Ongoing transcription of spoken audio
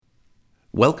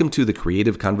Welcome to the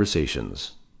Creative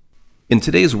Conversations. In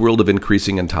today's world of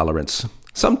increasing intolerance,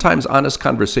 sometimes honest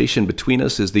conversation between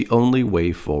us is the only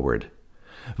way forward.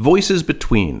 Voices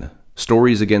Between,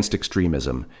 Stories Against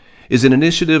Extremism, is an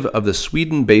initiative of the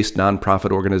Sweden-based nonprofit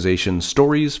organization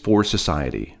Stories for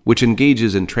Society, which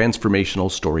engages in transformational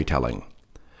storytelling.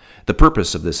 The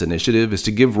purpose of this initiative is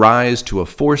to give rise to a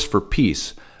force for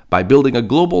peace by building a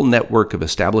global network of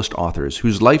established authors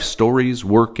whose life stories,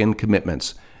 work, and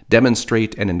commitments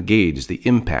demonstrate and engage the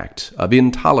impact of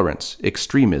intolerance,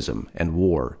 extremism, and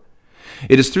war.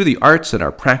 It is through the arts and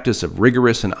our practice of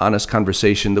rigorous and honest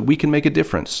conversation that we can make a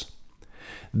difference.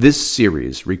 This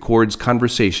series records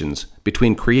conversations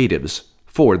between creatives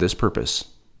for this purpose.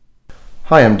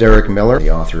 Hi, I'm Derek Miller,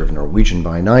 the author of Norwegian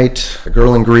by Night, A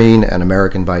Girl in Green, and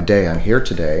American by Day. I'm here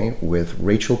today with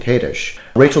Rachel Kadish.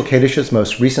 Rachel Kadish's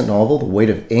most recent novel, The Weight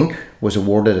of Ink, was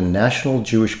awarded a National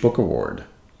Jewish Book Award,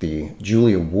 the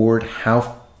Julia Ward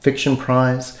Howe Fiction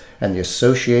Prize, and the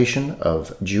Association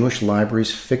of Jewish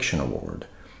Libraries Fiction Award.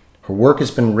 Her work has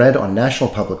been read on National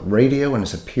Public Radio and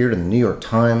has appeared in the New York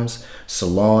Times,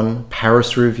 Salon,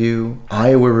 Paris Review,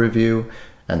 Iowa Review,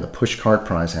 and the Pushcart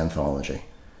Prize Anthology.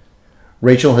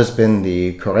 Rachel has been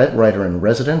the Koret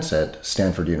Writer-in-Residence at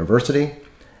Stanford University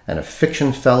and a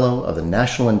fiction fellow of the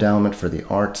National Endowment for the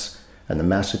Arts and the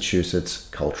Massachusetts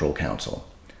Cultural Council.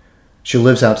 She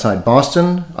lives outside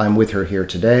Boston. I'm with her here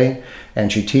today,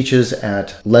 and she teaches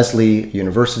at Lesley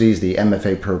University's the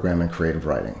MFA program in creative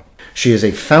writing. She is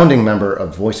a founding member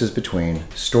of Voices Between,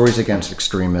 Stories Against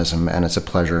Extremism, and it's a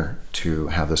pleasure to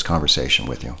have this conversation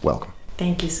with you. Welcome.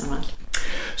 Thank you so much.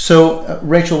 So,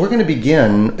 Rachel, we're going to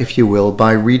begin, if you will,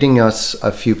 by reading us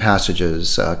a few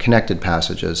passages, connected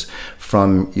passages,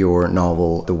 from your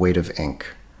novel, The Weight of Ink.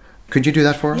 Could you do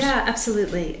that for us? Yeah,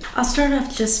 absolutely. I'll start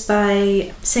off just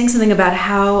by saying something about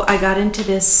how I got into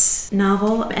this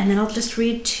novel, and then I'll just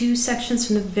read two sections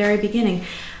from the very beginning.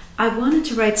 I wanted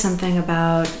to write something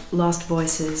about lost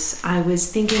voices. I was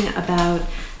thinking about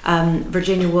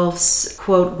Virginia Woolf's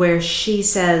quote where she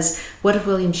says, "What if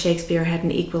William Shakespeare had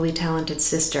an equally talented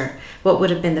sister? What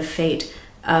would have been the fate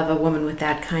of a woman with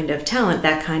that kind of talent,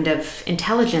 that kind of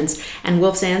intelligence?" And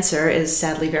Woolf's answer is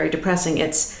sadly very depressing.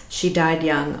 It's, "She died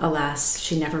young, alas,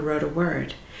 she never wrote a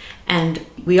word." And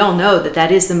we all know that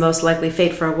that is the most likely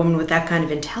fate for a woman with that kind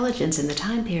of intelligence in the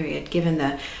time period, given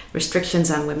the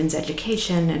restrictions on women's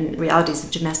education and realities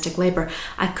of domestic labor.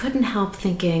 I couldn't help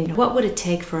thinking, what would it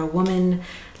take for a woman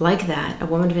like that, a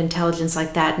woman of intelligence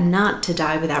like that, not to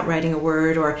die without writing a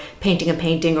word or painting a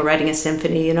painting or writing a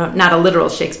symphony, not a literal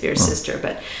Shakespeare sister,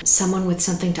 but someone with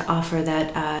something to offer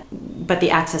that, but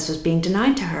the access was being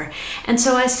denied to her. And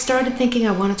so I started thinking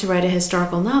I wanted to write a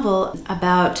historical novel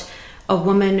about a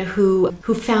woman who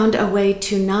found a way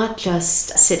to not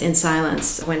just sit in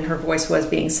silence when her voice was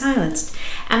being silenced.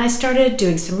 And I started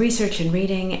doing some research and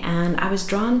reading, and I was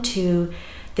drawn to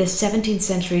the 17th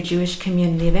century Jewish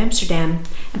community of Amsterdam.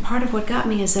 And part of what got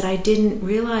me is that I didn't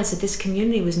realize that this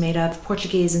community was made up of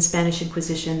Portuguese and Spanish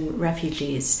Inquisition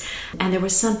refugees. And there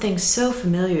was something so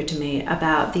familiar to me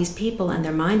about these people and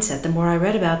their mindset. The more I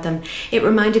read about them, it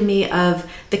reminded me of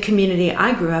the community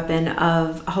I grew up in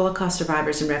of Holocaust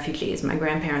survivors and refugees. My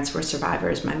grandparents were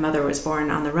survivors. My mother was born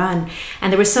on the run.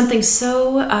 And there was something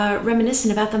so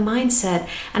reminiscent about the mindset.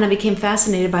 And I became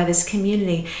fascinated by this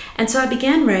community. And so I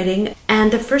began writing.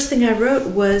 And the first thing I wrote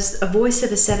was a voice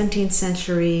of a 17th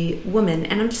century woman.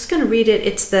 And I'm just going to read it.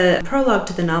 It's the prologue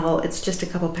to the novel. It's just a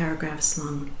couple paragraphs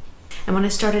long. And when I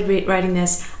started writing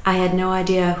this, I had no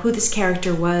idea who this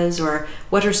character was or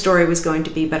what her story was going to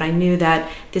be, but I knew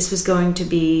that this was going to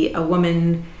be a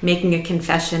woman making a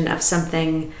confession of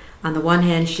something on the one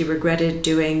hand she regretted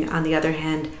doing, on the other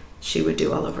hand she would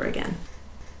do all over again.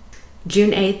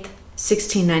 June 8th,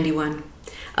 1691.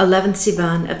 11th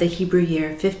Sivan of the Hebrew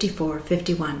year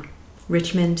 5451,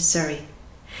 Richmond, Surrey.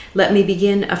 Let me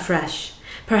begin afresh,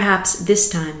 perhaps this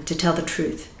time to tell the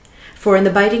truth. For in the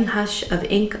biting hush of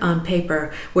ink on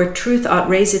paper, where truth ought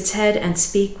raise its head and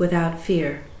speak without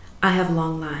fear, I have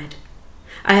long lied.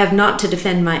 I have not to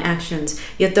defend my actions,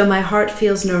 yet though my heart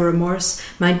feels no remorse,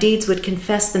 my deeds would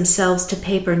confess themselves to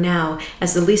paper now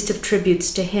as the least of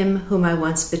tributes to him whom I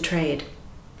once betrayed.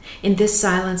 In this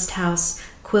silenced house,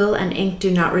 quill and ink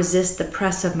do not resist the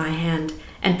press of my hand,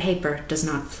 and paper does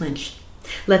not flinch.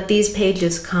 Let these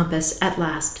pages compass at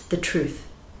last the truth,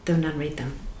 though none read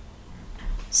them.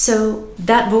 So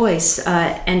that voice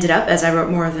ended up, as I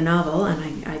wrote more of the novel,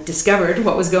 and I discovered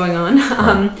what was going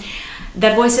on,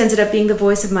 That voice ended up being the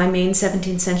voice of my main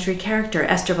 17th century character,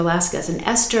 Esther Velasquez. And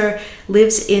Esther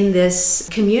lives in this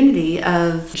community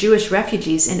of Jewish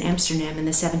refugees in Amsterdam in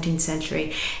the 17th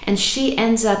century. And she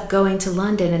ends up going to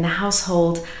London in the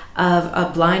household of a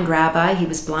blind rabbi. He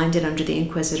was blinded under the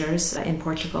Inquisitors in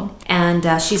Portugal.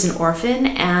 And she's an orphan,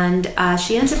 and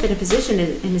she ends up in a position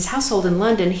in his household in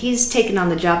London. He's taken on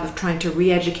the job of trying to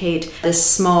re-educate this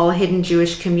small, hidden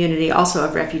Jewish community, also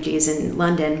of refugees in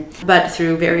London. But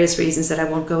through various reasons that I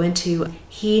won't go into,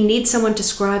 he needs someone to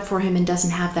scribe for him and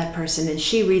doesn't have that person. And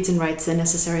she reads and writes the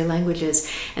necessary languages.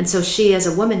 And so she, as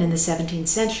a woman in the 17th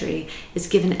century, is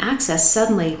given access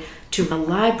suddenly to a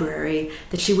library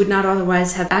that she would not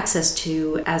otherwise have access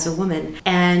to as a woman.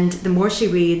 And the more she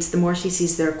reads, the more she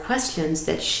sees there are questions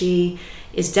that she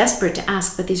is desperate to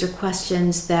ask, but these are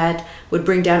questions that would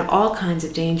bring down all kinds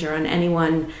of danger on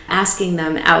anyone asking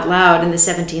them out loud in the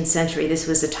 17th century. This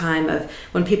was a time of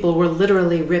when people were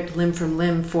literally ripped limb from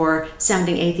limb for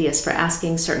sounding atheists, for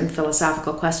asking certain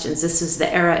philosophical questions. This is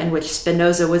the era in which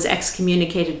Spinoza was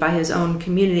excommunicated by his own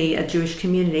community, a Jewish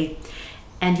community.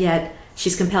 And yet,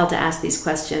 she's compelled to ask these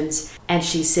questions, and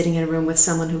she's sitting in a room with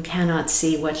someone who cannot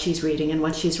see what she's reading and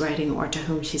what she's writing or to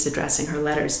whom she's addressing her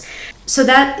letters. So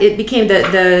that it became the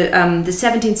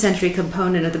 17th century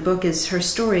component of the book is her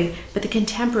story, but the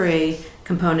contemporary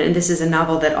component, and this is a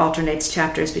novel that alternates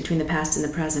chapters between the past and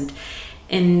the present.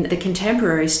 In the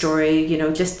contemporary story,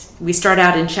 we start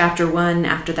out in chapter 1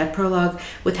 after that prologue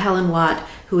with Helen Watt,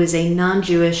 who is a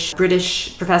non-Jewish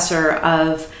British professor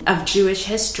of Jewish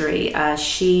history.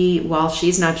 While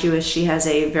she's not Jewish, she has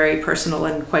a very personal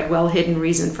and quite well-hidden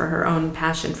reason for her own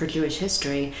passion for Jewish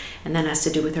history, and that has to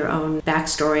do with her own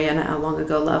backstory and a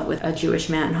long-ago love with a Jewish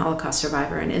man, Holocaust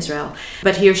survivor in Israel.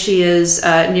 But here she is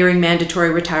nearing mandatory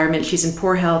retirement. She's in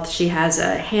poor health. She has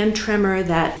a hand tremor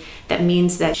that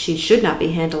means that she should not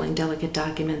be handling delicate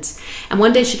documents. And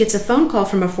one day she gets a phone call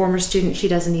from a former student she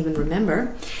doesn't even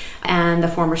remember. And the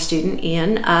former student,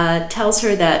 Ian, tells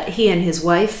her that he and his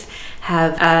wife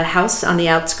have a house on the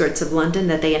outskirts of London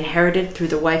that they inherited through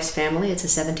the wife's family. It's a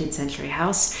 17th century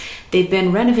house. They've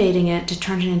been renovating it to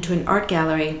turn it into an art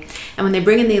gallery. And when they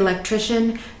bring in the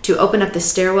electrician to open up the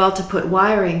stairwell to put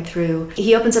wiring through,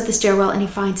 he opens up the stairwell and he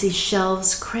finds these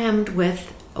shelves crammed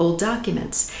with old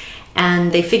documents.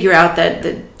 And they figure out that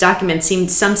the documents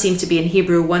some seem to be in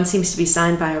Hebrew, one seems to be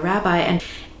signed by a rabbi, and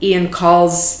Ian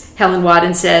calls Helen Watt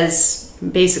and says,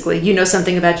 basically, you know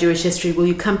something about Jewish history, will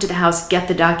you come to the house, get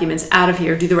the documents out of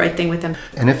here, do the right thing with them?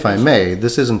 And if I may,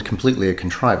 this isn't completely a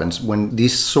contrivance. When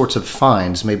these sorts of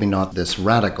finds, maybe not this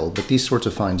radical, but these sorts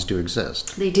of finds do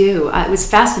exist. They do. It was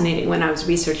fascinating when I was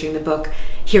researching the book,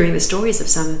 hearing the stories of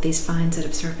some of these finds that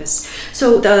have surfaced.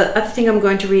 So the other thing I'm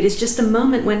going to read is just the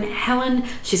moment when Helen,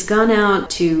 she's gone out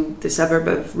to the suburb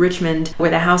of Richmond where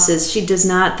the house is. She does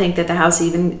not think that the house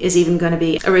is even going to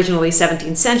be originally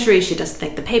 17th century. She doesn't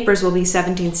think the papers will be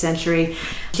 17th century.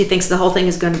 She thinks the whole thing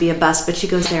is going to be a bust, but she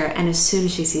goes there, and as soon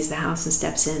as she sees the house and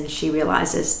steps in, she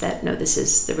realizes that, no, this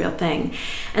is the real thing.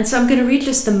 And so I'm going to read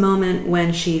just the moment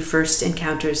when she first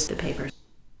encounters the papers.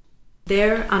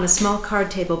 There, on a small card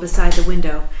table beside the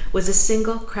window, was a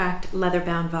single cracked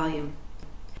leather-bound volume.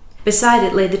 Beside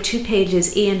it lay the 2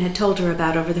 pages Ian had told her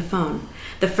about over the phone,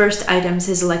 the first items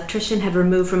his electrician had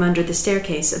removed from under the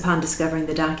staircase upon discovering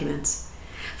the documents.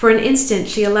 For an instant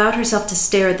she allowed herself to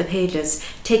stare at the pages,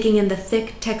 taking in the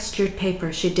thick, textured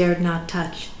paper she dared not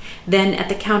touch. Then at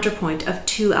the counterpoint of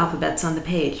 2 alphabets on the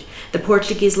page, the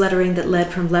Portuguese lettering that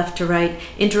led from left to right,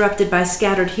 interrupted by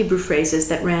scattered Hebrew phrases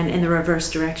that ran in the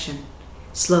reverse direction.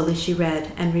 Slowly she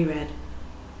read and reread.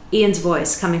 Ian's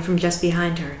voice coming from just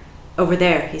behind her. "Over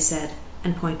there," he said,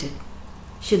 and pointed.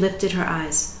 She lifted her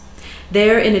eyes.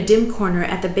 There, in a dim corner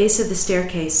at the base of the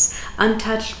staircase,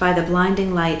 untouched by the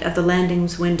blinding light of the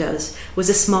landing's windows, was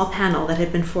a small panel that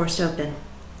had been forced open.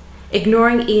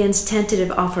 Ignoring Ian's tentative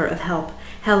offer of help,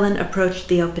 Helen approached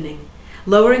the opening.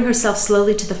 Lowering herself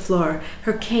slowly to the floor,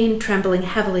 her cane trembling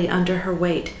heavily under her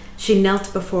weight, she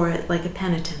knelt before it like a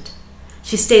penitent.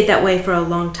 She stayed that way for a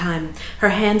long time, her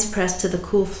hands pressed to the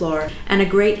cool floor, and a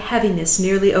great heaviness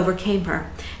nearly overcame her,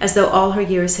 as though all her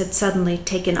years had suddenly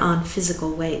taken on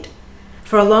physical weight.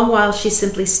 For a long while she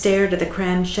simply stared at the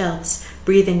crammed shelves,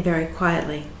 breathing very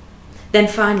quietly. Then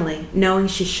finally, knowing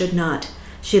she should not,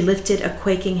 she lifted a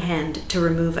quaking hand to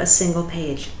remove a single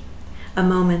page. A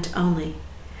moment only.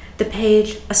 The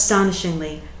page,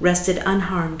 astonishingly, rested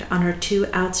unharmed on her 2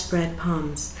 outspread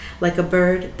palms, like a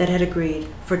bird that had agreed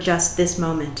for just this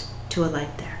moment to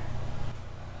alight there.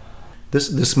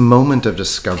 This moment of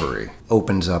discovery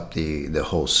opens up the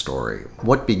whole story.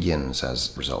 What begins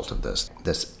as a result of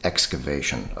this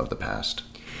excavation of the past?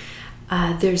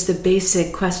 there's the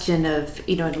basic question of,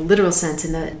 in a literal sense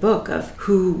in the book, of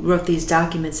who wrote these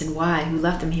documents and why, who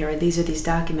left them here. And these are these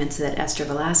documents that Esther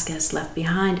Velasquez left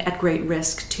behind at great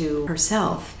risk to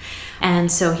herself.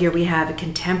 And so here we have a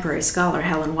contemporary scholar,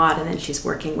 Helen Watt, and then she's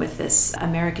working with this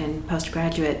American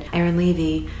postgraduate, Erin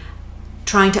Levy,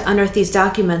 trying to unearth these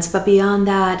documents. But beyond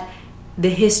that,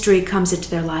 the history comes into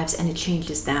their lives and it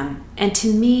changes them. And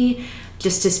to me,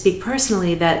 just to speak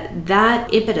personally,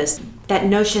 that impetus, that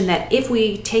notion that if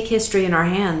we take history in our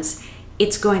hands,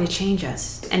 it's going to change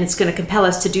us and it's going to compel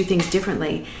us to do things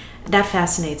differently, that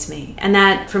fascinates me. And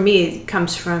that, for me,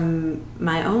 comes from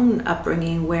my own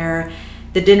upbringing, where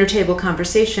the dinner table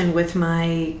conversation with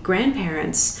my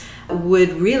grandparents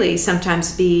would really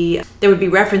sometimes be, there would be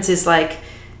references like,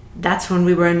 that's when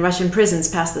we were in Russian prisons,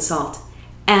 pass the salt.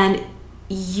 And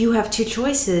you have two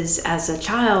choices as a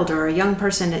child or a young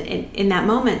person in that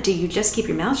moment. Do you just keep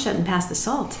your mouth shut and pass the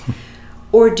salt?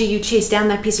 Or do you chase down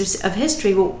that piece of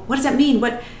history? Well, what does that mean?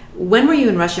 When were you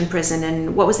in Russian prison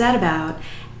and what was that about?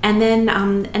 And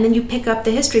then you pick up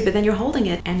the history, but then you're holding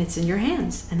it and it's in your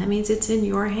hands. And that means it's in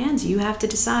your hands. You have to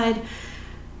decide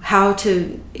how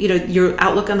to, your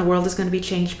outlook on the world is going to be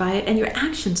changed by it, and your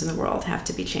actions in the world have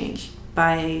to be changed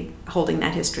by holding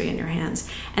that history in your hands.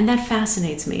 And that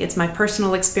fascinates me. It's my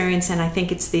personal experience, and I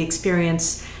think it's the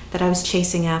experience that I was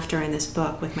chasing after in this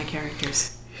book with my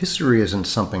characters. History isn't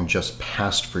something just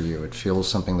past for you. It feels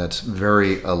something that's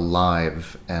very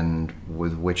alive and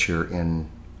with which you're in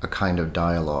a kind of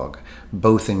dialogue,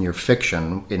 both in your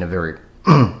fiction, in a very,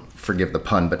 forgive the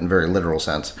pun, but in a very literal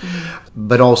sense,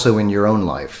 but also in your own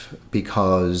life,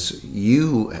 because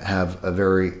you have a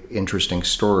very interesting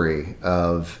story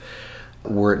of,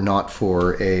 were it not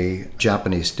for a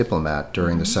Japanese diplomat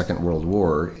during the Second World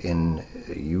War,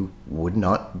 you would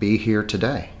not be here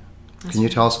today. Can you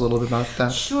tell us a little bit about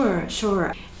that?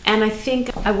 Sure. And I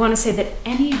think I want to say that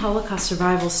any Holocaust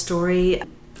survival story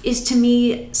is, to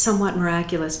me, somewhat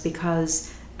miraculous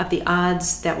because of the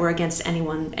odds that were against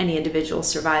any individual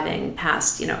surviving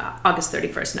past, August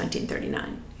 31st,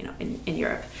 1939, in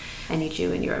Europe, any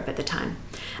Jew in Europe at the time.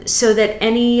 So that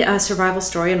any survival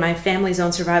story, and my family's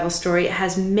own survival story,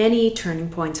 has many turning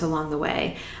points along the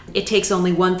way. It takes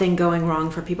only one thing going wrong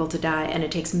for people to die, and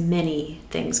it takes many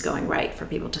things going right for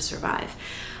people to survive.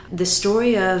 The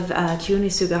story of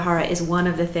Chiune Sugihara is one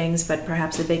of the things, but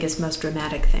perhaps the biggest, most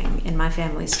dramatic thing in my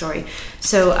family's story.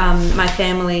 So my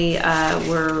family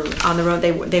were on the road.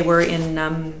 They were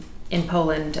in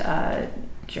Poland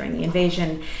during the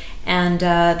invasion, and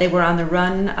they were on the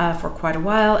run for quite a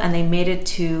while, and they made it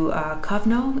to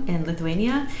Kovno in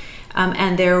Lithuania.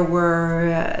 And there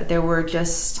were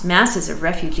just masses of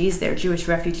refugees there, Jewish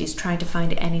refugees trying to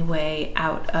find any way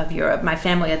out of Europe. My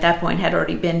family at that point had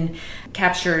already been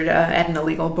captured at an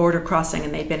illegal border crossing,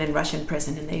 and they'd been in Russian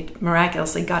prison, and they'd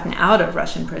miraculously gotten out of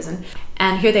Russian prison.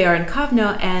 And here they are in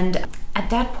Kovno, and at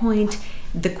that point,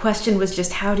 the question was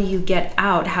just, how do you get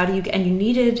out? And you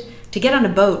needed to get on a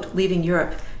boat leaving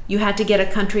Europe. You had to get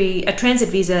a transit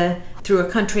visa through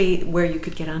a country where you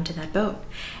could get onto that boat.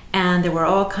 And there were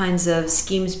all kinds of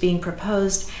schemes being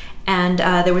proposed. And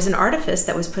there was an artifice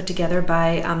that was put together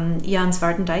by Jan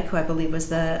Zwartendijk, who I believe was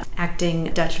the acting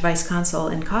Dutch vice consul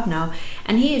in Kovno.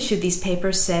 And he issued these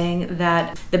papers saying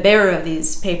that the bearer of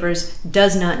these papers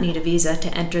does not need a visa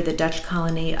to enter the Dutch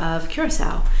colony of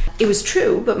Curacao. It was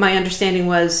true, but my understanding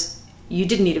was you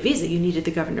didn't need a visa, you needed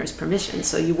the governor's permission.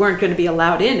 So you weren't going to be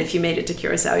allowed in if you made it to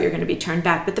Curacao, you're going to be turned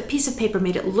back. But the piece of paper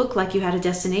made it look like you had a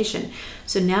destination.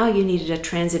 So now you needed a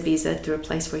transit visa through a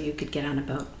place where you could get on a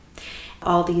boat.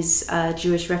 All these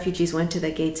Jewish refugees went to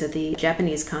the gates of the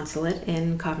Japanese consulate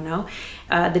in Kovno.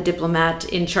 The diplomat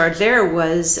in charge there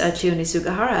was Chiune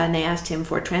Sugihara, and they asked him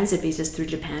for transit visas through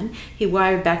Japan. He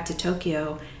wired back to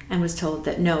Tokyo and was told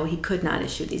that no, he could not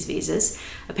issue these visas.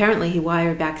 Apparently he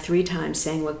wired back 3 times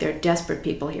saying, look, there are desperate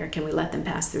people here, can we let them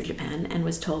pass through Japan? And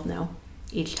was told no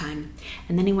each time.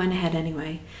 And then he went ahead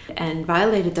anyway and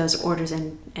violated those orders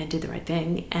and did the right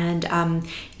thing. And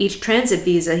each transit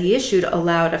visa he issued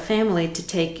allowed a family to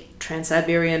take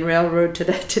Trans-Siberian Railroad to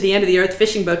the end of the earth,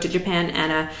 fishing boat to Japan,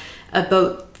 and a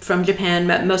boat from Japan.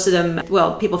 Most of them,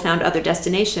 people found other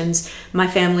destinations. My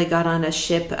family got on a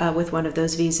ship with one of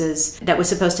those visas that was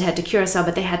supposed to head to Curacao,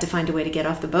 but they had to find a way to get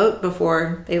off the boat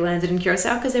before they landed in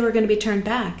Curacao because they were going to be turned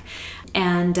back.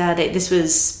 And this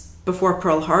was before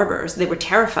Pearl Harbor. So they were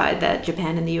terrified that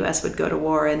Japan and the U.S. would go to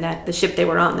war and that the ship they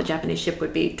were on, the Japanese ship,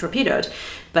 would be torpedoed.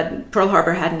 But Pearl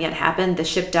Harbor hadn't yet happened. The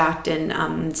ship docked in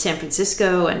San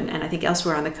Francisco and I think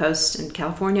elsewhere on the coast in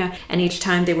California. And each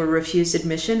time they were refused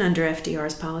admission under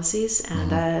FDR's policies. And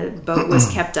the boat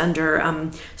was kept under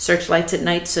searchlights at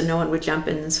night so no one would jump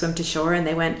in and swim to shore. And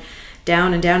they went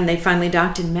down and down, and they finally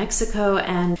docked in Mexico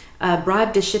and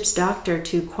bribed a ship's doctor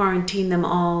to quarantine them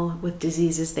all with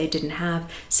diseases they didn't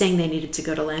have, saying they needed to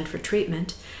go to land for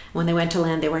treatment. When they went to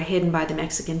land, they were hidden by the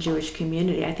Mexican Jewish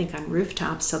community, I think on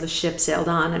rooftops, so the ship sailed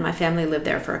on, and my family lived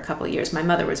there for a couple of years. My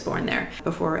mother was born there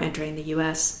before entering the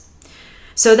U.S.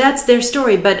 So that's their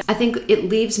story, but I think it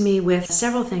leaves me with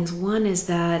several things. One is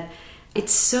that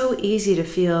it's so easy to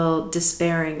feel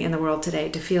despairing in the world today,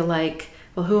 to feel like,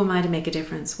 well, who am I to make a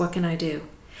difference? What can I do?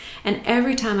 And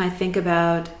every time I think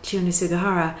about Chiune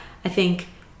Sugihara, I think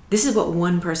this is what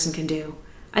one person can do.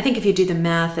 I think if you do the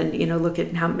math and look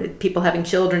at how many people having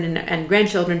children and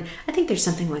grandchildren, I think there's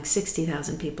something like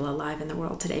 60,000 people alive in the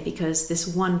world today because this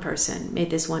one person made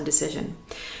this one decision.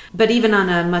 But even on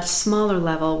a much smaller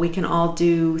level, we can all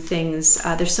do things.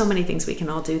 There's so many things we can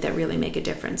all do that really make a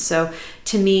difference. So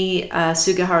to me,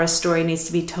 Sugihara's story needs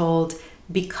to be told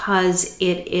because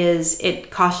it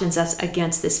cautions us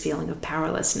against this feeling of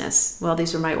powerlessness. Well,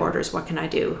 these are my orders. What can I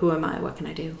do? Who am I? What can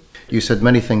I do? You said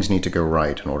many things need to go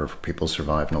right in order for people to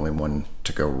survive and only one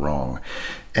to go wrong.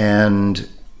 And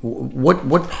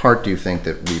what part do you think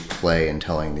that we play in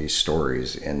telling these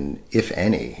stories, in, if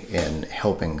any, in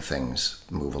helping things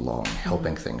move along,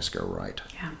 helping things go right?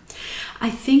 Yeah. I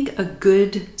think a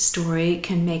good story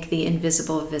can make the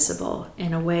invisible visible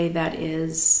in a way that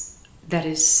is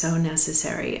so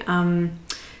necessary.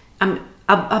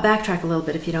 I'll backtrack a little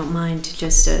bit, if you don't mind, to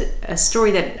just a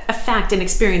story a fact, an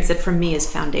experience that for me is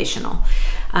foundational,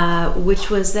 which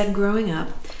was that growing up,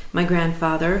 my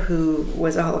grandfather, who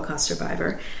was a Holocaust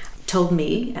survivor, told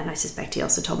me, and I suspect he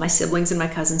also told my siblings and my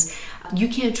cousins, you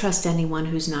can't trust anyone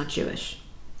who's not Jewish.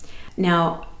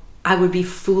 Now, I would be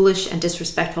foolish and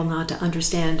disrespectful not to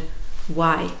understand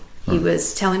why he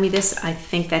was telling me this. I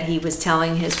think that he was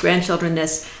telling his grandchildren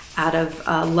this out of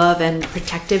love and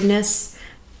protectiveness,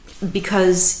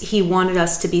 because he wanted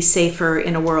us to be safer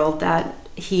in a world that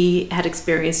he had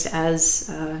experienced as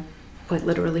quite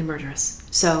literally murderous.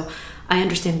 So I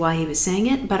understand why he was saying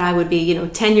it, but I would be,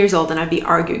 10 years old and I'd be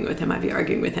arguing with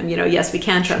him. Yes, we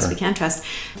can trust, we can trust.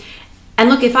 And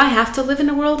look, if I have to live in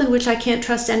a world in which I can't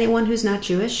trust anyone who's not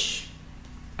Jewish,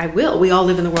 I will. We all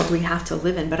live in the world we have to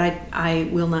live in, but I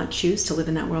will not choose to live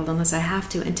in that world unless I have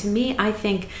to. And to me, I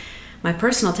think my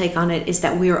personal take on it is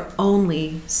that we are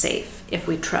only safe if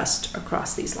we trust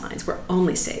across these lines. We're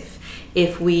only safe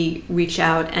if we reach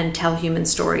out and tell human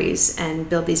stories and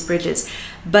build these bridges.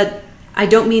 But I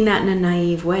don't mean that in a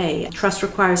naive way. Trust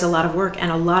requires a lot of work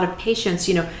and a lot of patience.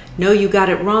 No, you got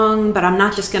it wrong, but I'm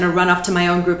not just going to run off to my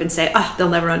own group and say, they'll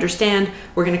never understand.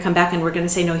 We're going to come back and we're going to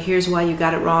say, no, here's why you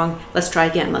got it wrong. Let's try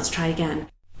again.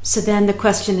 So then the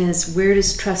question is, where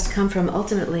does trust come from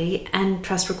ultimately? And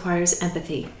trust requires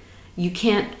empathy. You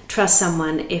can't trust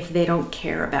someone if they don't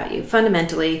care about you.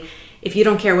 Fundamentally, if you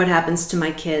don't care what happens to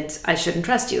my kids, I shouldn't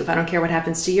trust you. If I don't care what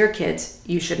happens to your kids,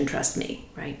 you shouldn't trust me,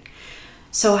 right?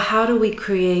 So how do we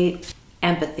create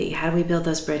empathy? How do we build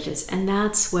those bridges? And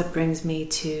that's what brings me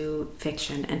to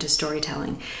fiction and to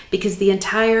storytelling, because the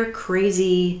entire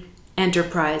crazy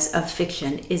enterprise of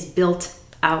fiction is built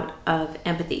out of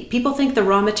empathy. People think the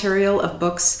raw material of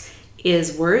books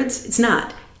is words. It's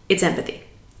not. It's empathy.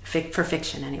 For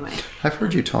fiction, anyway. I've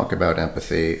heard you talk about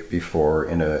empathy before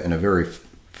in a very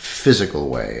physical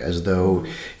way, as though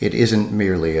it isn't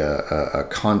merely a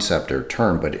concept or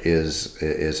term, but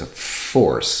is a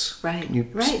force. Right. Can you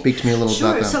speak to me a little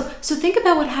about that? So think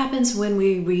about what happens when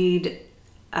we read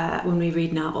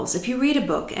novels. If you read a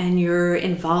book and you're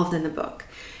involved in the book,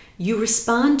 you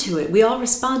respond to it. We all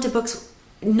respond to books.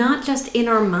 Not just in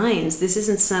our minds. This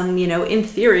isn't some, in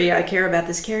theory, I care about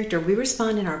this character. We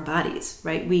respond in our bodies,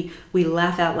 right? We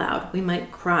laugh out loud. We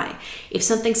might cry. If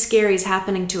something scary is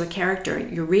happening to a character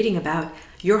you're reading about,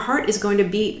 your heart is going to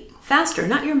beat faster.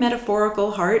 Not your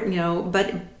metaphorical heart,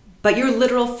 but your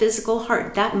literal physical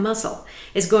heart. That muscle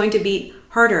is going to beat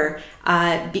harder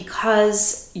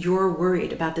because you're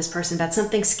worried about this person, about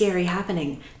something scary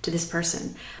happening to this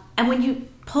person. And when you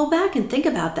pull back and think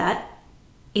about that,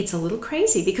 it's a little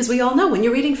crazy, because we all know when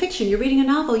you're reading fiction, you're reading a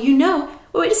novel,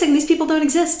 wait a second, these people don't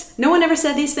exist. No one ever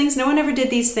said these things. No one ever did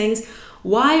these things.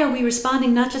 Why are we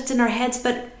responding not just in our heads,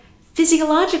 but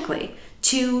physiologically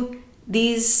to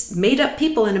these made-up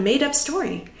people in a made-up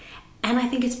story? And I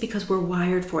think it's because we're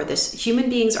wired for this. Human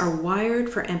beings are wired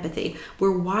for empathy.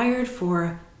 We're wired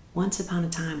for once upon a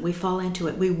time. We fall into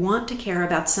it. We want to care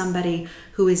about somebody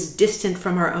who is distant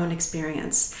from our own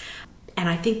experience. And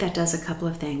I think that does a couple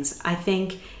of things. I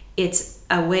think it's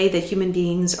a way that human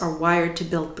beings are wired to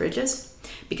build bridges,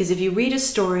 Because if you read a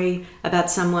story about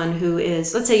someone who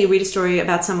is, let's say you read a story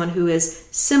about someone who is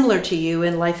similar to you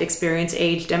in life experience,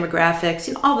 age, demographics,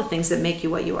 all the things that make you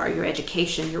what you are, your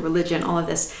education, your religion, all of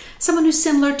this, someone who's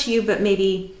similar to you but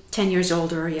maybe 10 years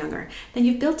older or younger, then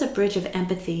you've built a bridge of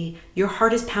empathy. Your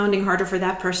heart is pounding harder for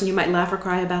that person. You might laugh or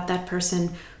cry about that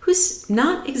person who's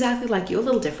not exactly like you, a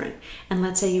little different. And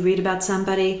let's say you read about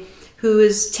somebody who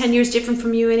is 10 years different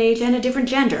from you in age and a different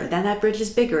gender, then that bridge is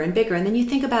bigger and bigger. And then you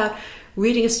think about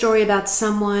reading a story about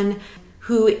someone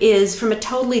who is from a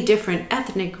totally different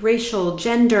ethnic, racial,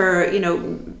 gender,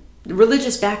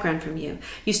 religious background from you.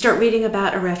 You start reading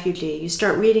about a refugee. You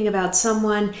start reading about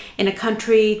someone in a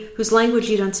country whose language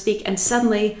you don't speak, and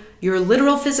suddenly your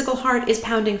literal physical heart is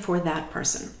pounding for that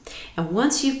person. And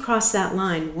once you've crossed that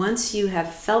line, once you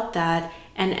have felt that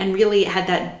and really had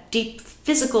that deep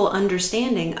physical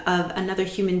understanding of another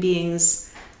human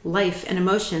being's life and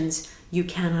emotions, you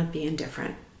cannot be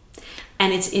indifferent.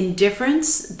 And it's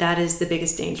indifference that is the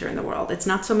biggest danger in the world. It's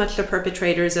not so much the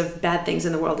perpetrators of bad things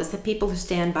in the world, it's the people who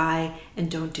stand by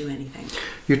and don't do anything.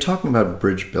 You're talking about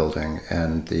bridge building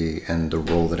and the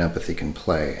role that empathy can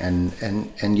play.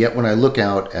 And yet when I look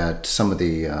out at some of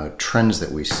the trends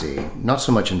that we see, not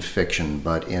so much in fiction,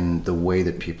 but in the way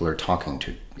that people are talking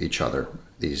to each other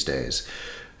these days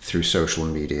through social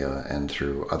media and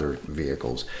through other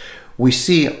vehicles, we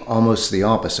see almost the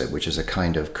opposite, which is a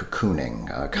kind of cocooning,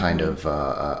 a kind of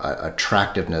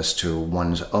attractiveness to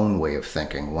one's own way of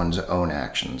thinking, one's own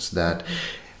actions. That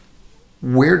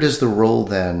where does the role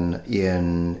then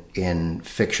in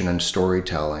fiction and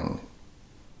storytelling,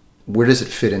 where does it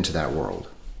fit into that world?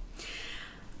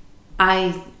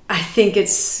 I think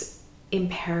it's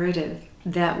imperative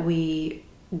that we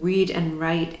read and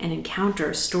write and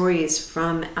encounter stories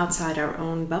from outside our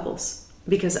own bubbles.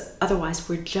 Because otherwise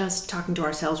we're just talking to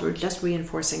ourselves, we're just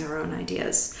reinforcing our own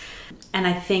ideas. And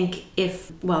I think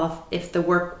if the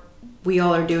work we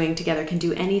all are doing together can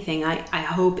do anything, I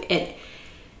hope it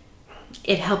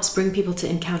helps bring people to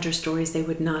encounter stories they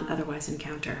would not otherwise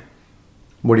encounter.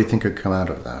 What do you think could come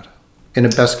out of that? In a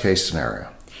best case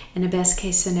scenario? In a best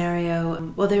case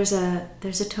scenario, there's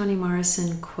a Toni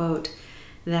Morrison quote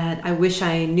that I wish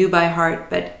I knew by heart,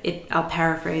 but I'll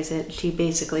paraphrase it. She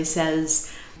basically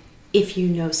says, if you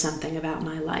know something about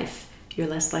my life, you're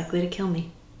less likely to kill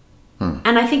me.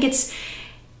 And I think it's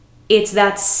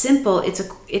that simple.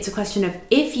 It's a question of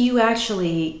if you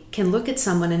actually can look at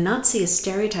someone and not see a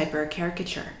stereotype or a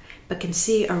caricature, but can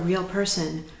see a real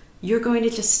person, you're going to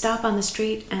just stop on the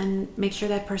street and make sure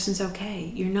that person's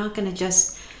okay. You're not going to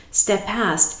just step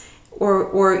past or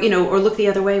look the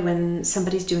other way when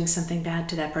somebody's doing something bad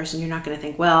to that person. You're not going to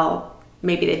think, well,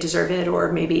 maybe they deserve it,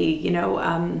 or maybe,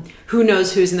 who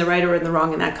knows who's in the right or in the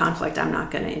wrong in that conflict. I'm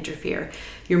not going to interfere.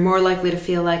 You're more likely to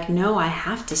feel like, no, I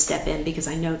have to step in because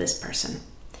I know this person.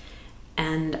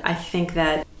 And I think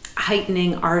that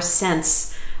heightening our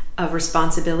sense of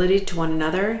responsibility to one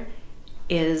another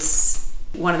is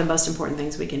one of the most important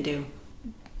things we can do.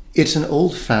 It's an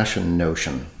old-fashioned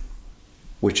notion,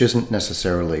 which isn't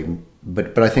necessarily,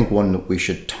 but I think one that we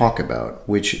should talk about,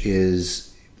 which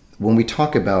is when we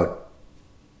talk about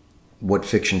what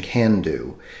fiction can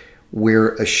do,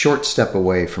 we're a short step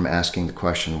away from asking the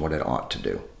question what it ought to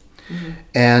do. Mm-hmm.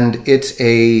 And it's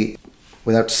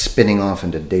without spinning off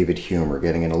into David Hume or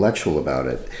getting intellectual about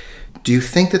it, do you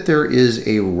think that there is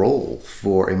a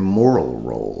moral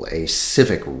role, a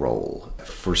civic role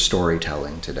for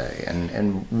storytelling today?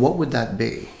 And what would that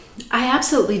be? I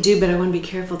absolutely do, but I want to be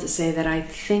careful to say that I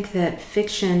think that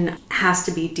fiction has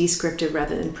to be descriptive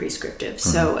rather than prescriptive. Mm-hmm.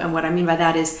 So, and what I mean by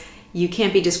that is you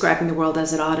can't be describing the world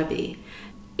as it ought to be.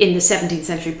 In the 17th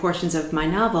century portions of my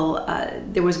novel,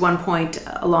 there was one point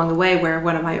along the way where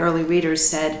one of my early readers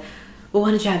said, well,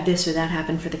 why don't you have this or that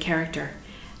happen for the character?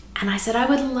 And I said, I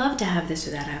would love to have this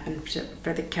or that happen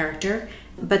for the character,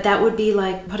 but that would be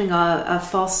like putting a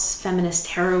false feminist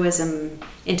heroism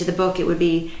into the book. It would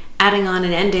be adding on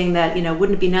an ending that,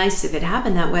 wouldn't it be nice if it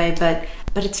happened that way, but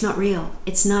it's not real.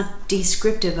 It's not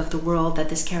descriptive of the world that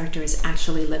this character is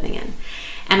actually living in.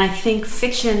 And I think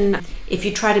fiction, if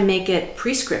you try to make it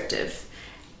prescriptive,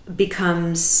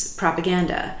 becomes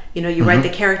propaganda. You mm-hmm. write the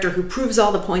character who proves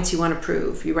all the points you want to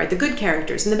prove. You write the good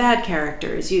characters and the bad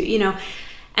characters.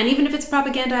 And even if it's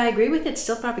propaganda, I agree with it, it's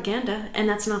still propaganda. And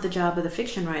that's not the job of the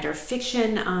fiction writer.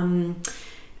 Fiction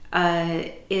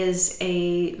is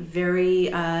a very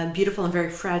beautiful and very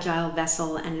fragile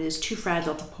vessel, and it is too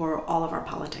fragile to pour all of our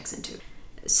politics into.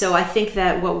 So I think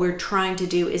that what we're trying to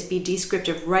do is be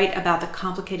descriptive, write about the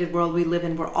complicated world we live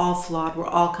in. We're all flawed, we're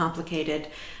all complicated,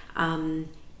 and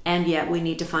yet we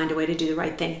need to find a way to do the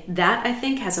right thing. That, I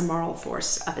think, has a moral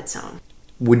force of its own.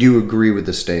 Would you agree with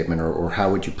the statement, or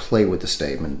how would you play with the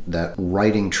statement that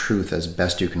writing truth as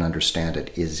best you can understand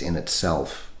it is in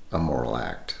itself a moral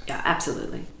act? Yeah,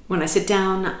 absolutely. When I sit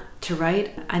down to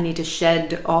write, I need to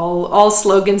shed all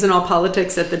slogans and all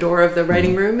politics at the door of the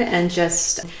writing room, and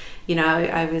just,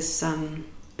 I was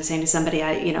saying to somebody,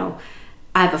 I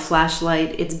have a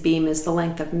flashlight. Its beam is the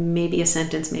length of maybe a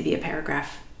sentence, maybe a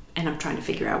paragraph. And I'm trying to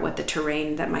figure out what the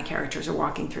terrain that my characters are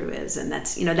walking through is. And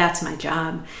that's my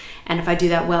job. And if I do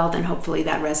that well, then hopefully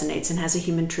that resonates and has a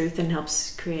human truth and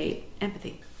helps create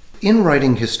empathy. In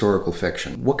writing historical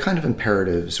fiction, what kind of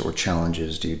imperatives or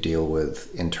challenges do you deal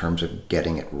with in terms of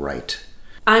getting it right?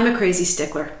 I'm a crazy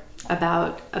stickler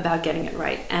about getting it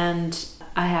right. And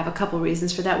I have a couple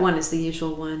reasons for that. One is the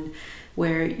usual one,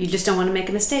 where you just don't want to make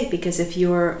a mistake. Because if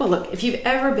you've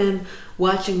ever been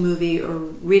watching a movie or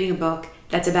reading a book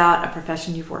that's about a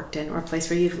profession you've worked in or a place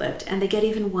where you've lived, and they get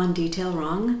even one detail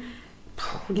wrong,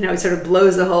 it sort of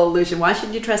blows the whole illusion. Why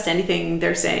should you trust anything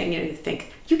they're saying? You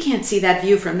think, you can't see that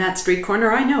view from that street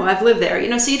corner. I know, I've lived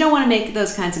there. So you don't want to make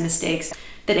those kinds of mistakes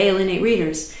that alienate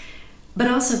readers. But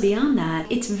also beyond that,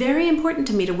 it's very important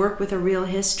to me to work with a real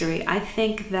history. I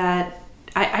think that,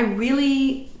 I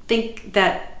really think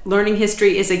that learning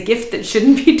history is a gift that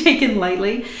shouldn't be taken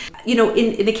lightly.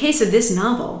 In the case of this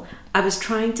novel, I was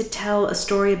trying to tell a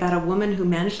story about a woman who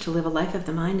managed to live a life of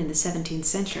the mind in the 17th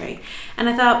century. And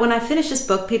I thought, when I finish this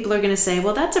book, people are going to say,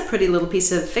 well, that's a pretty little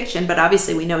piece of fiction, but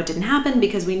obviously we know it didn't happen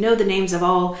because we know the names of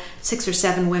all 6 or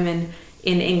 7 women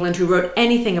in England who wrote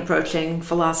anything approaching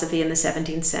philosophy in the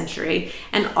 17th century.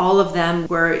 And all of them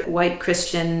were white,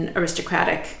 Christian,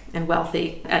 aristocratic, and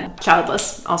wealthy, and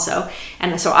childless also.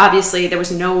 And so obviously there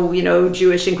was no,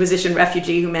 Jewish Inquisition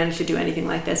refugee who managed to do anything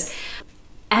like this.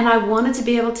 And I wanted to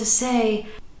be able to say,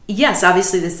 yes,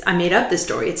 obviously I made up this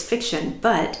story, it's fiction,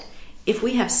 but if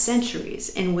we have centuries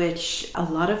in which a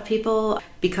lot of people,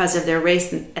 because of their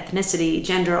race, ethnicity,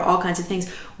 gender, all kinds of things,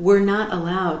 were not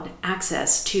allowed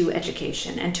access to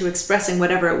education and to expressing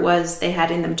whatever it was they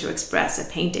had in them to express, a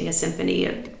painting, a symphony,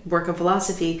 a work of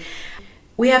philosophy,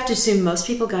 we have to assume most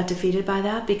people got defeated by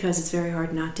that because it's very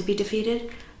hard not to be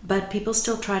defeated. But people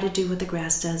still try to do what the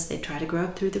grass does. They try to grow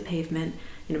up through the pavement.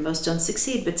 Most don't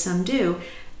succeed, but some do.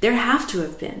 There have to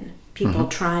have been people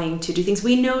trying to do things.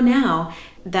 We know now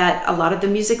that a lot of the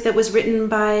music that was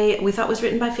we thought was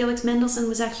written by Felix Mendelssohn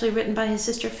was actually written by his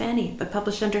sister Fanny, but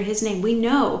published under his name. We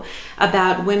know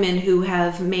about women who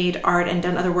have made art and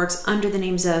done other works under the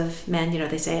names of men.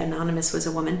 They say Anonymous was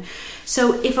a woman.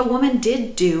 So if a woman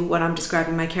did do what I'm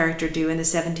describing my character do in the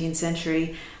 17th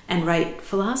century and write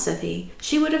philosophy,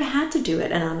 she would have had to do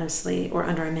it anonymously or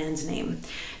under a man's name.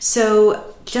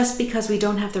 So just because we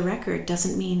don't have the record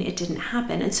doesn't mean it didn't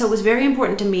happen. And so it was very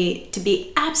important to me to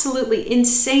be absolutely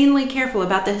insanely careful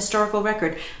about the historical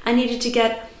record. I needed to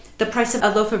get the price of a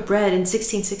loaf of bread in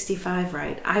 1665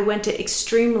 right. I went to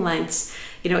extreme lengths,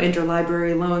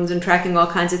 interlibrary loans and tracking all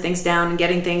kinds of things down and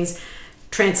getting things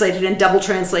translated and double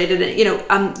translated,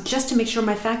 and just to make sure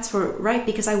my facts were right,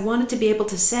 because I wanted to be able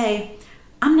to say,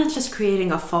 I'm not just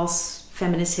creating a false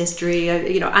feminist history.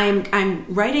 I'm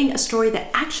writing a story that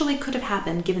actually could have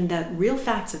happened given the real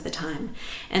facts of the time.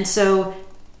 And so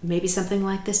maybe something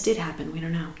like this did happen. We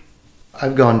don't know.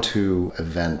 I've gone to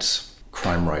events,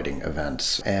 crime writing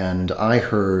events, and I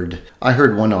heard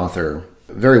one author,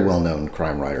 a very well-known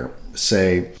crime writer,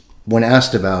 say, when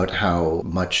asked about how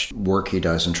much work he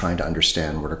does in trying to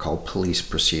understand what are called police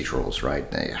procedurals,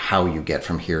 right? How you get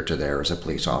from here to there as a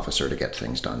police officer to get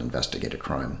things done, investigate a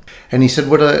crime. And he said,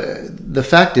 the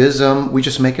fact is, we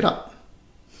just make it up.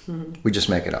 We just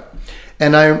make it up.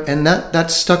 And that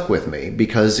stuck with me,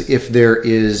 because if there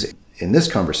is, in this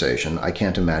conversation, I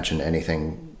can't imagine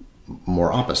anything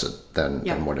more opposite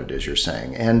than what it is you're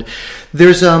saying. And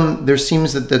there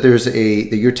seems that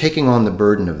you're taking on the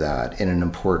burden of that in an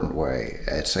important way.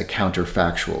 It's a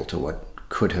counterfactual to what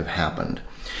could have happened.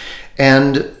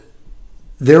 And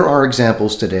there are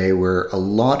examples today where a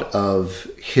lot of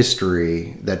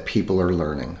history that people are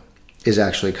learning is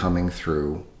actually coming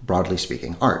through, broadly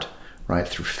speaking, art, right?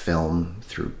 Through film,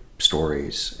 through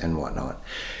stories and whatnot.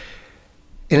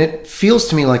 And it feels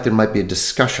to me like there might be a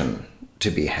discussion to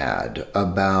be had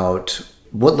about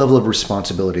what level of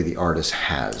responsibility the artist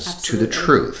has to the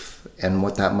truth and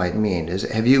what that might mean.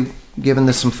 Have you given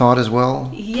this some thought as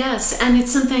well? Yes, and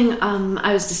it's something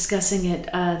I was discussing it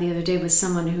the other day with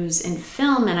someone who's in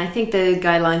film, and I think the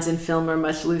guidelines in film are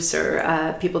much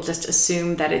looser. People just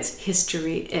assume that it's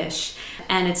history-ish,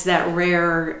 and it's that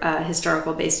rare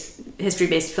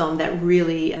history-based film that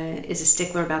really is a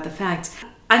stickler about the facts.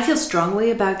 I feel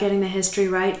strongly about getting the history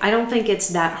right. I don't think it's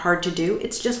that hard to do.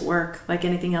 It's just work, like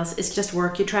anything else. It's just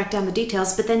work. You track down the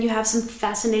details, but then you have some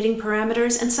fascinating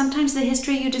parameters, and sometimes the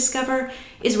history you discover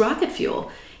is rocket fuel.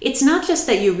 It's not just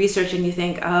that you research and you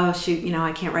think, oh, shoot,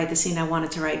 I can't write the scene I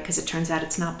wanted to write because it turns out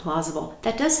it's not plausible.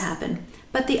 That does happen.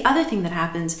 But the other thing that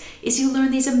happens is you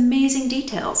learn these amazing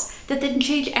details that then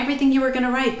change everything you were going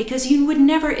to write, because you would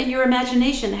never in your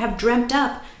imagination have dreamt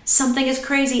up something as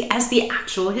crazy as the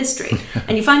actual history.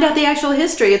 And you find out the actual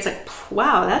history, it's like,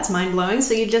 wow, that's mind-blowing.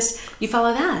 So you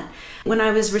follow that. When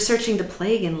I was researching the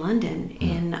plague in London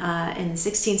in the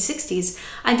 1660s,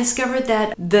 I discovered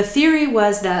that the theory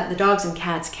was that the dogs and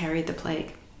cats carried the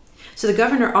plague. So the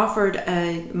governor offered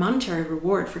a monetary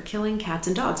reward for killing cats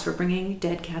and dogs, for bringing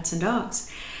dead cats and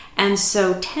dogs. And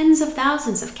so tens of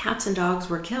thousands of cats and dogs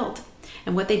were killed.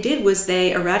 And what they did was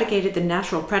they eradicated the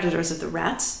natural predators of the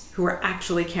rats, who were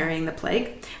actually carrying the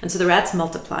plague. And so the rats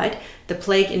multiplied, the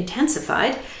plague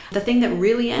intensified. The thing that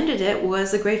really ended it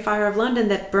was the Great Fire of London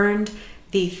that burned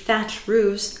the thatched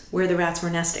roofs where the rats were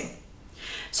nesting.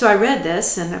 So I read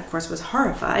this and, of course, was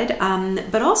horrified,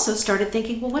 but also started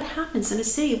thinking, well, what happens in a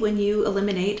city when you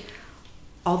eliminate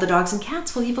all the dogs and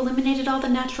cats? Well, you've eliminated all the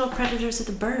natural predators of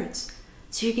the birds.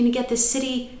 So you're going to get this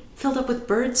city filled up with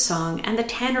bird song, and the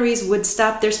tanneries would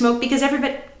stop their smoke because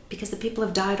the people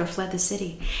have died or fled the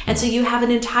city. And so you have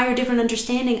an entire different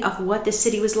understanding of what the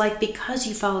city was like because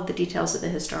you followed the details of the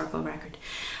historical record.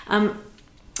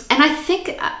 And I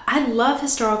think I love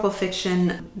historical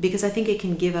fiction because I think it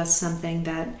can give us something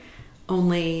that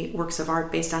only works of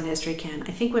art based on history can.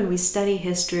 I think when we study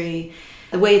history,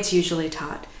 the way it's usually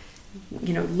taught,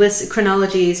 lists,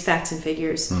 chronologies, facts and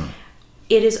figures,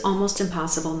 it is almost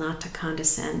impossible not to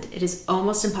condescend. It is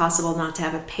almost impossible not to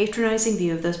have a patronizing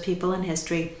view of those people in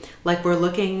history, like we're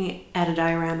looking at a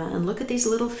diorama and look at these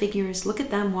little figures, look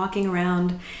at them walking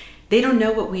around. They don't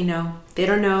know what we know. They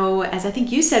don't know, as I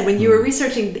think you said when you were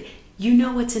researching, you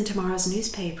know what's in tomorrow's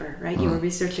newspaper, right? You were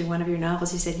researching one of your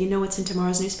novels. You said, you know what's in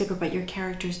tomorrow's newspaper, but your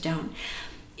characters don't.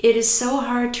 It is so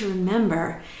hard to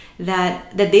remember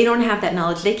that they don't have that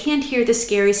knowledge. They can't hear the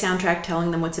scary soundtrack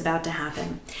telling them what's about to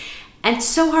happen. And it's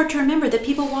so hard to remember that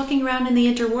people walking around in the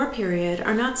interwar period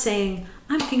are not saying,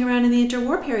 I'm walking around in the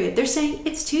interwar period. They're saying,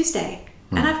 it's Tuesday,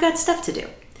 and I've got stuff to do.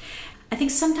 I think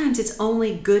sometimes it's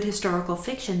only good historical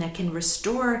fiction that can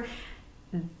restore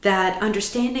that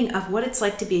understanding of what it's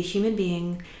like to be a human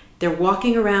being. They're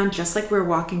walking around just like we're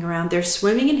walking around. They're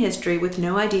swimming in history with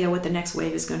no idea what the next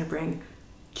wave is going to bring,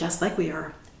 just like we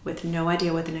are, with no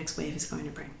idea what the next wave is going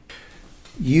to bring.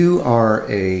 You are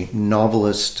a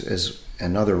novelist as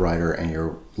another writer, and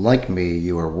you're like me,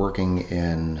 you are working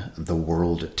in the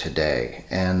world today.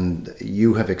 And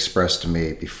you have expressed to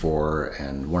me before,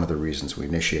 and one of the reasons we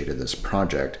initiated this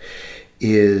project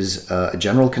is a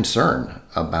general concern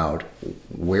about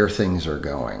where things are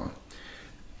going.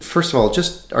 First of all,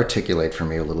 just articulate for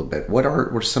me a little bit. What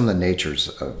are some of the natures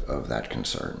of that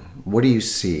concern? What do you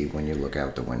see when you look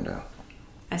out the window?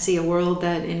 I see a world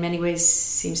that in many ways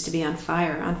seems to be on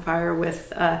fire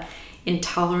with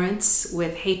intolerance,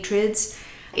 with hatreds.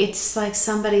 It's like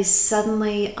somebody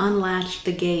suddenly unlatched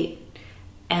the gate,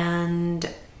 and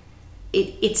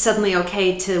it's suddenly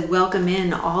okay to welcome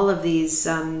in all these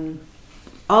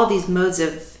modes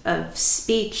of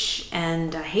speech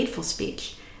and hateful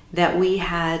speech that we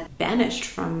had banished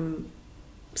from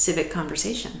civic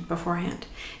conversation beforehand.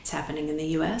 It's happening in the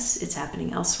U.S., it's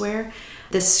happening elsewhere.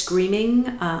 The screaming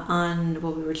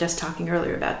we were just talking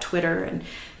earlier about Twitter, and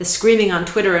the screaming on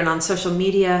Twitter and on social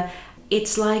media,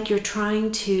 it's like you're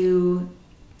trying to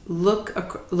look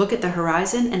at the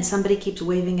horizon and somebody keeps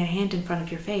waving a hand in front of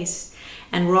your face.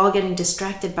 And we're all getting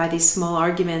distracted by these small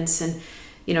arguments and,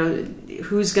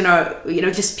 who's gonna,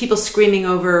 just people screaming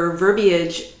over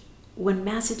verbiage. When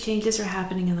massive changes are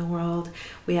happening in the world,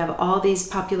 we have all these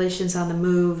populations on the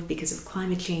move because of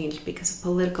climate change, because of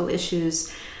political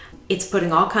issues. It's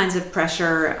putting all kinds of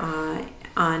pressure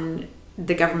on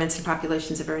the governments and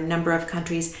populations of a number of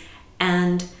countries.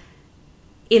 And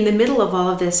in the middle of all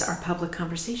of this, our public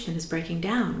conversation is breaking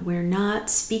down. We're not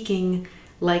speaking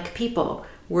like people.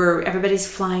 Everybody's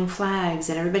flying flags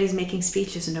and everybody's making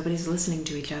speeches and nobody's listening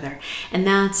to each other. And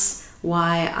that's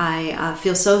why I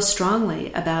feel so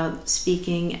strongly about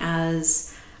speaking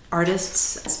as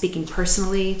artists, speaking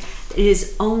personally. It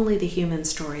is only the human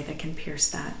story that can pierce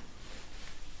that.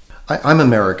 I'm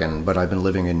American, but I've been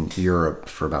living in Europe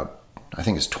for about, I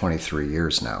think it's 23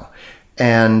 years now.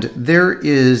 And there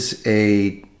is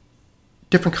a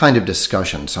different kind of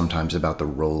discussion sometimes about the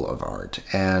role of art.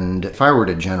 And if I were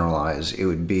to generalize, it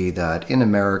would be that in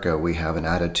America we have an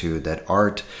attitude that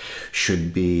art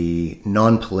should be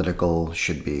non-political,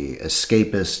 should be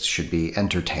escapist, should be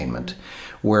entertainment.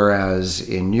 Whereas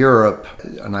in Europe,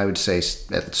 and I would say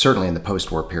certainly in the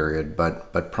post-war period,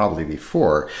 but probably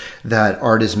before, that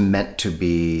art is meant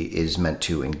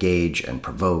to engage and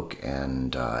provoke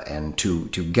and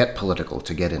to get political,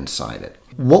 to get inside it.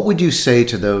 What would you say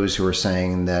to those who are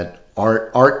saying that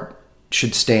art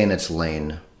should stay in its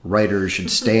lane, writers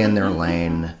should stay in their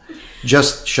lane,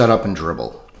 just shut up and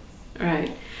dribble?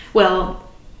 Right. Well,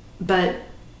 but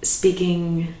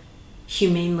speaking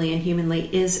humanely and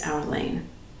humanly is our lane.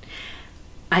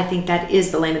 I think that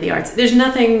is the lane of the arts. There's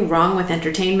nothing wrong with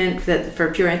entertainment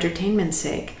for pure entertainment's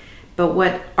sake, but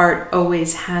what art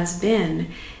always has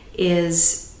been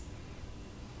is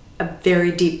a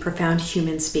very deep, profound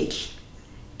human speech.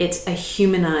 It's a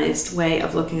humanized way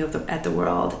of looking at the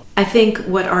world. I think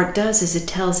what art does is it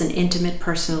tells an intimate,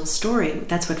 personal story.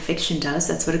 That's what fiction does.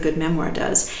 That's what a good memoir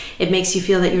does. It makes you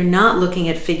feel that you're not looking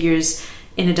at figures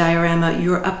in a diorama.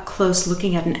 You're up close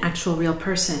looking at an actual real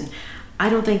person. I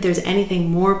don't think there's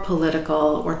anything more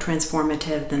political or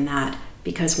transformative than that,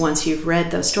 because once you've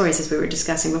read those stories, as we were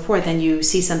discussing before, then you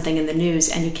see something in the news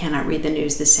and you cannot read the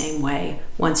news the same way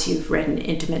once you've read an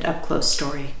intimate, up-close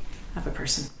story of a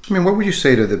person. I mean, what would you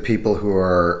say to the people who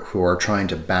are trying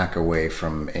to back away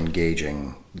from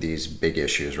engaging these big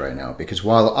issues right now? Because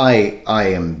while I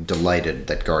am delighted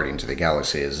that Guardians of the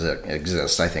Galaxy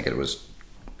exists, I think it was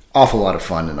awful lot of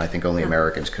fun, and I think only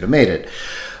Americans could have made it.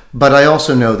 But I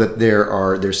also know that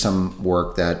there's some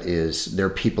work there are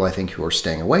people I think who are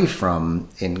staying away from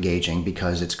engaging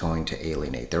because it's going to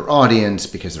alienate their audience,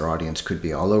 because their audience could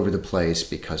be all over the place,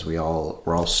 because we're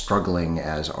all struggling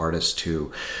as artists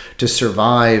to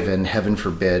survive, and heaven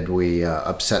forbid we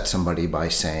upset somebody by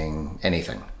saying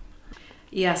anything.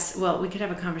 Yes, well, we could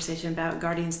have a conversation about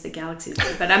Guardians of the Galaxy,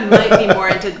 but I might be more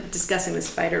into discussing the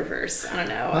Spider-Verse. I don't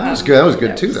know. Well, that was good. That was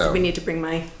good too, though. We need to bring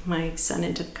my son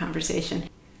into the conversation.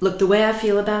 Look, the way I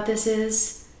feel about this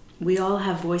is we all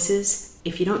have voices.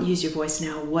 If you don't use your voice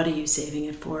now, what are you saving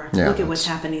it for? Yeah, look at what's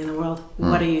happening in the world.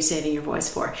 What are you saving your voice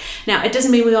for? Now, it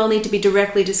doesn't mean we all need to be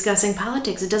directly discussing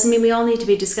politics. It doesn't mean we all need to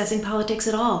be discussing politics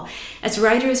at all. As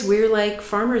writers, we're like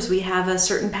farmers. We have a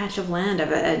certain patch of land. I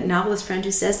have a novelist friend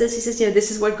who says this. He says, this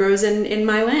is what grows in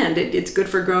my land. It's good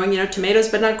for growing, tomatoes,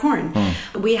 but not corn.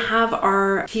 We have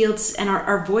our fields and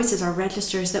our voices, our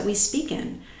registers that we speak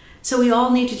in. So we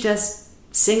all need to just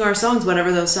sing our songs, whatever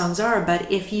those songs are.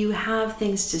 But if you have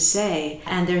things to say,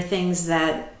 and they're things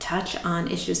that touch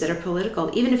on issues that are political,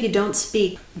 even if you don't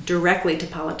speak directly to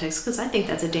politics, because I think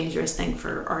that's a dangerous thing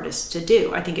for artists to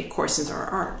do. I think it coarsens our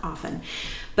art often.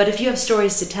 But if you have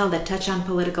stories to tell that touch on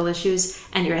political issues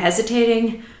and you're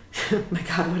hesitating, my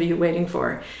God, what are you waiting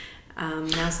for?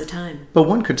 Now's the time. But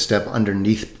one could step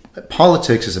underneath.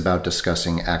 Politics is about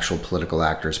discussing actual political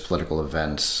actors, political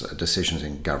events, decisions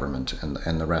in government,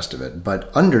 and the rest of it. But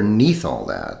underneath all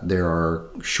that, there are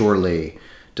surely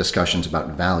discussions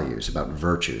about values, about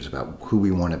virtues, about who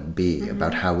we want to be,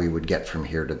 about how we would get from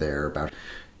here to there, about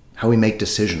how we make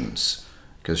decisions.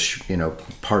 Because,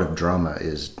 part of drama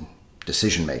is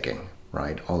decision making,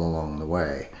 right, all along the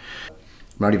way.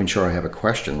 I'm not even sure I have a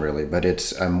question, really, but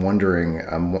I'm wondering,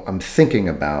 I'm thinking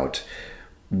about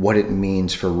what it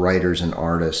means for writers and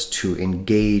artists to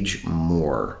engage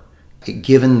more,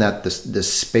 given that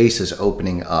this space is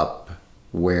opening up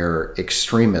where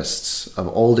extremists of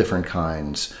all different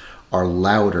kinds are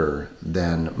louder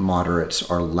than moderates,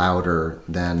 are louder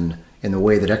than, in the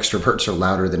way that extroverts are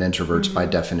louder than introverts by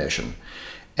definition.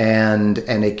 And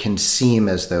it can seem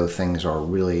as though things are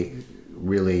really,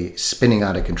 really spinning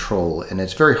out of control, and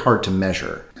it's very hard to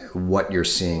measure what you're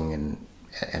seeing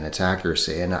and its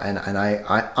accuracy, and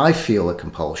I feel a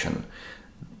compulsion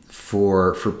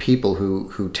for people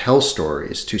who tell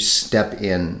stories to step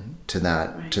in to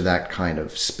that kind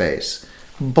of space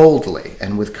boldly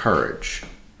and with courage.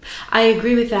 I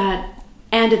agree with that,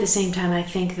 and at the same time, I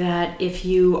think that if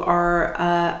you are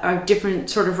a different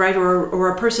sort of writer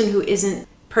or a person who isn't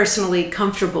personally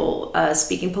comfortable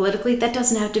speaking politically, that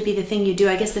doesn't have to be the thing you do.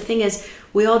 I guess the thing is,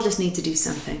 we all just need to do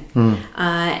something.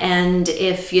 And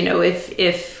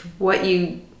if what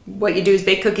you do is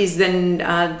bake cookies,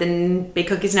 then bake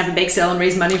cookies and have a bake sale and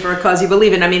raise money for a cause you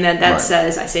believe in. I mean, that's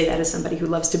right. I say that as somebody who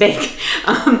loves to bake.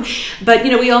 But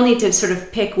we all need to sort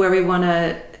of pick where we want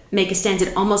to make a stand.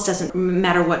 It almost doesn't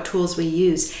matter what tools we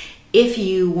use. If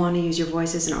you want to use your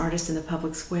voice as an artist in the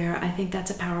public square, I think that's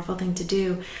a powerful thing to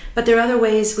do. But there are other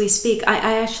ways we speak.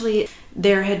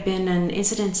 There had been an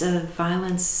incident of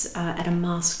violence at a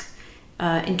mosque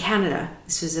in Canada.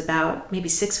 This was about maybe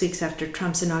 6 weeks after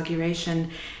Trump's inauguration.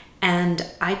 And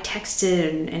I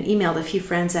texted and emailed a few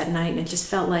friends that night, and it just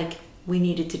felt like we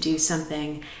needed to do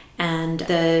something. And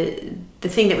the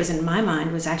thing that was in my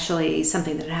mind was actually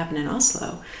something that had happened in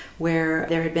Oslo, where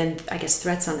there had been, I guess,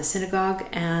 threats on the synagogue,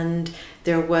 and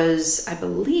there was, I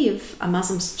believe, a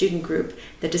Muslim student group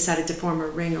that decided to form a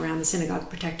ring around the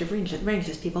synagogue, protective ring,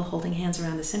 just people holding hands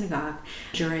around the synagogue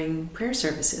during prayer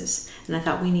services. And I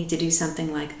thought, we need to do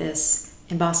something like this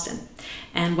in Boston.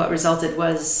 And what resulted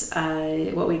was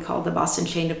what we called the Boston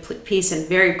Chain of Peace, and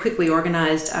very quickly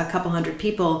organized a couple hundred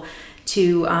people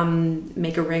to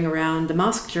make a ring around the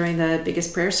mosque during the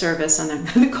biggest prayer service on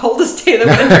the coldest day of the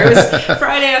winter. It was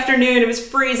Friday afternoon. It was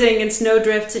freezing and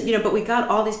snowdrifts, but we got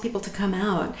all these people to come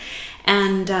out.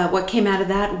 And what came out of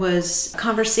that was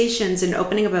conversations and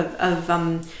opening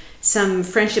of some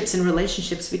friendships and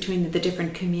relationships between the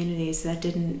different communities that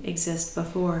didn't exist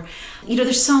before.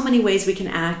 There's so many ways we can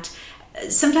act.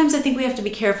 Sometimes I think we have to be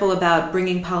careful about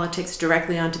bringing politics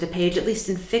directly onto the page. At least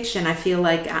in fiction, I feel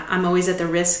like I'm always at the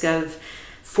risk of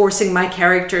forcing my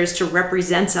characters to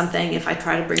represent something if I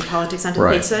try to bring politics onto the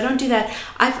page. So I don't do that.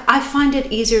 I find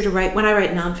it easier to write, when I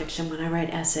write nonfiction, when I write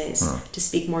essays, to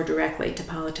speak more directly to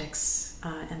politics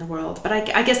and the world. But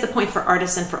I guess the point for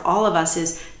artists and for all of us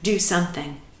is do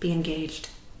something, be engaged.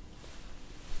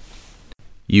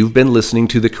 You've been listening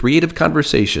to The Creative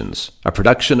Conversations, a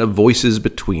production of Voices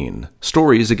Between,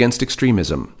 Stories Against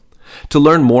Extremism. To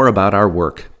learn more about our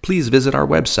work, please visit our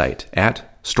website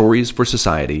at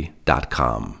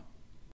storiesforsociety.com.